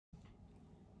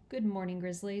Good morning,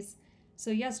 Grizzlies.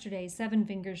 So yesterday, Seven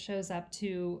Fingers shows up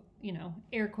to,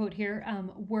 air quote here,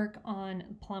 work on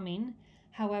plumbing.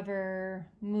 However,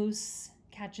 Moose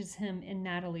catches him in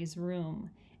Natalie's room,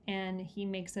 and he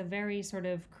makes a very sort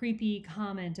of creepy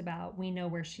comment about we know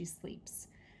where she sleeps.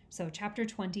 So chapter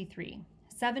 23,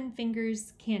 Seven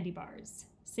Fingers Candy Bars.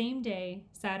 Same day,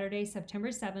 Saturday,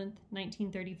 September 7th,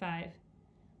 1935.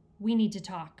 We need to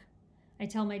talk. I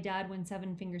tell my dad when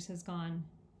Seven Fingers has gone.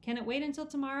 Can it wait until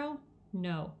tomorrow?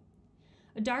 No.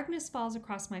 A darkness falls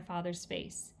across my father's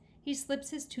face. He slips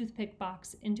his toothpick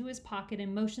box into his pocket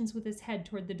and motions with his head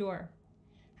toward the door.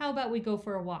 How about we go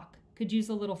for a walk? Could use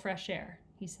a little fresh air,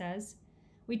 he says.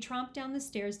 We tromp down the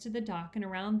stairs to the dock and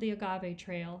around the agave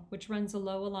trail, which runs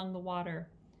low along the water.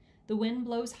 The wind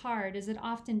blows hard, as it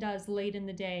often does late in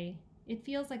the day. It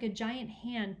feels like a giant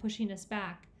hand pushing us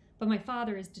back, but my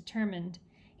father is determined.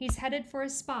 He's headed for a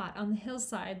spot on the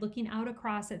hillside looking out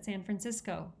across at San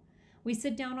Francisco. We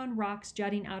sit down on rocks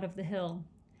jutting out of the hill.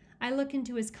 I look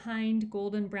into his kind,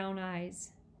 golden brown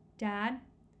eyes. Dad,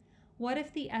 what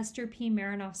if the Esther P.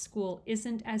 Marinoff School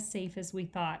isn't as safe as we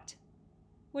thought?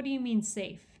 What do you mean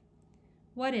safe?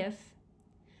 What if?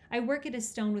 I work at a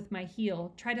stone with my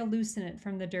heel, try to loosen it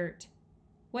from the dirt.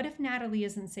 What if Natalie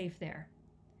isn't safe there?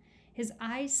 His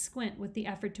eyes squint with the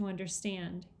effort to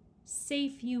understand.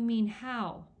 Safe, you mean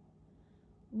how?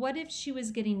 What if she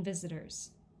was getting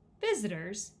visitors?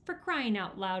 Visitors? For crying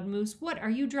out loud, Moose, what are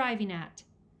you driving at?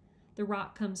 The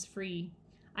rock comes free.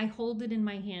 I hold it in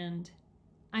my hand.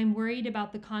 I'm worried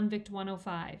about the Convict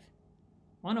 105.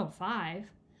 105?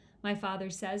 My father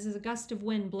says as a gust of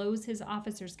wind blows his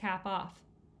officer's cap off.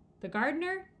 The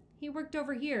gardener? He worked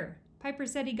over here. Piper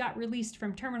said he got released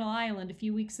from Terminal Island a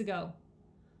few weeks ago.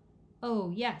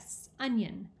 Oh, yes,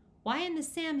 Onion. Why in the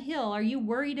Sam Hill are you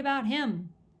worried about him?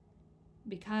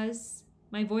 Because,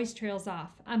 my voice trails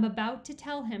off, I'm about to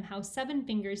tell him how Seven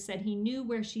Fingers said he knew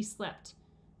where she slept.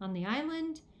 On the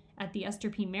island? At the Esther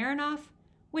P. Marinoff?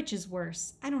 Which is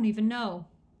worse? I don't even know.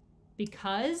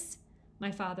 Because?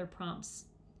 My father prompts.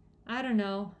 I don't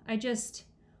know.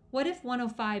 What if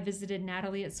 105 visited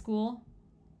Natalie at school?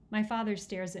 My father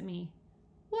stares at me.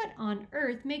 What on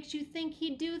earth makes you think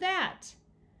he'd do that?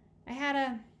 I had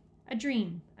a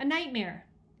dream, a nightmare.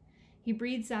 He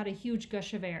breathes out a huge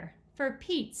gush of air. For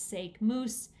Pete's sake,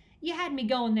 Moose, you had me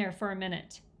going there for a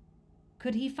minute.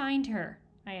 Could he find her?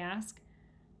 I ask.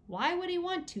 Why would he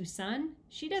want to, son?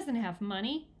 She doesn't have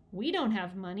money. We don't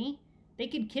have money. They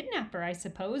could kidnap her, I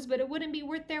suppose, but it wouldn't be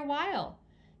worth their while.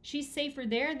 She's safer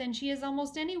there than she is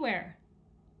almost anywhere.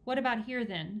 What about here,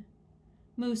 then?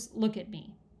 Moose, look at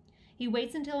me. He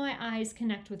waits until my eyes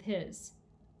connect with his.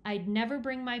 I'd never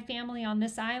bring my family on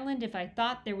this island if I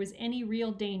thought there was any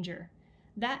real danger.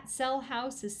 That cell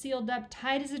house is sealed up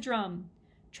tight as a drum.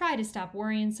 Try to stop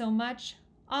worrying so much.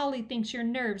 Ollie thinks your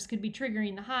nerves could be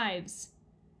triggering the hives.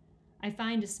 I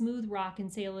find a smooth rock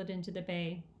and sail it into the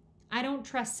bay. I don't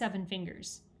trust Seven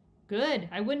Fingers. Good,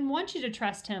 I wouldn't want you to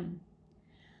trust him.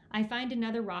 I find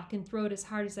another rock and throw it as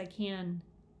hard as I can.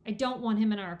 I don't want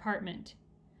him in our apartment.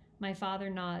 My father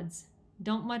nods.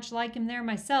 Don't much like him there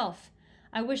myself.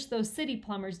 I wish those city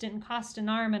plumbers didn't cost an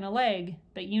arm and a leg,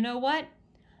 but you know what?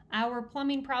 Our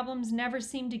plumbing problems never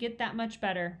seem to get that much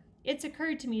better. It's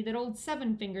occurred to me that old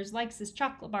Seven Fingers likes his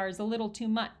chocolate bars a little too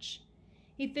much.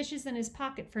 He fishes in his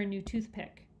pocket for a new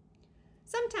toothpick.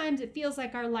 Sometimes it feels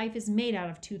like our life is made out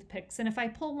of toothpicks, and if I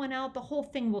pull one out, the whole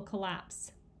thing will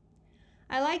collapse.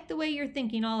 I like the way you're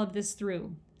thinking all of this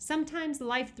through. Sometimes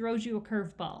life throws you a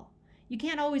curveball. You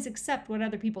can't always accept what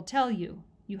other people tell you.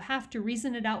 You have to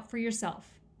reason it out for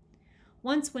yourself.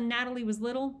 Once when Natalie was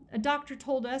little, a doctor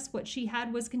told us what she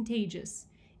had was contagious.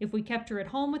 If we kept her at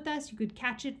home with us, you could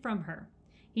catch it from her.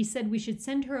 He said we should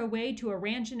send her away to a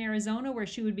ranch in Arizona where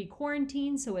she would be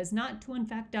quarantined so as not to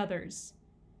infect others.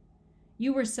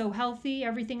 You were so healthy,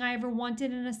 everything I ever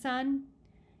wanted in a son.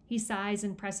 He sighs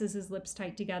and presses his lips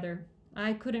tight together.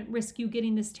 I couldn't risk you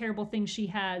getting this terrible thing she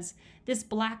has, this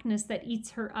blackness that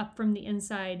eats her up from the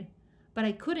inside. But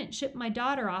I couldn't ship my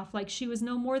daughter off like she was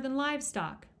no more than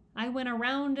livestock. I went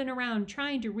around and around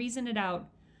trying to reason it out,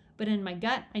 but in my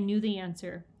gut I knew the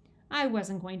answer. I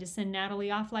wasn't going to send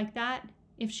Natalie off like that.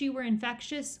 If she were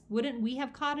infectious, wouldn't we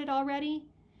have caught it already?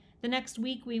 The next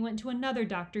week we went to another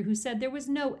doctor who said there was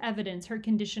no evidence her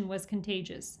condition was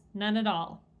contagious. None at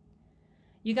all.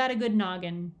 You got a good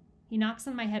noggin. He knocks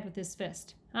on my head with his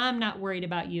fist. I'm not worried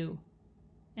about you.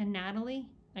 And Natalie?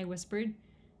 I whispered.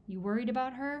 You worried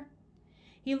about her?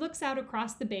 He looks out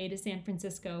across the bay to San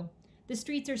Francisco. The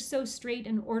streets are so straight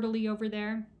and orderly over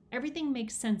there. Everything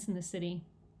makes sense in the city.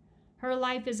 Her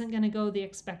life isn't going to go the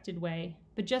expected way.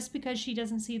 But just because she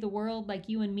doesn't see the world like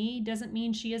you and me doesn't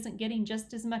mean she isn't getting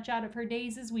just as much out of her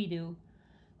days as we do.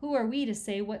 Who are we to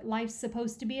say what life's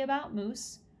supposed to be about,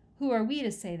 Moose? Who are we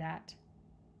to say that?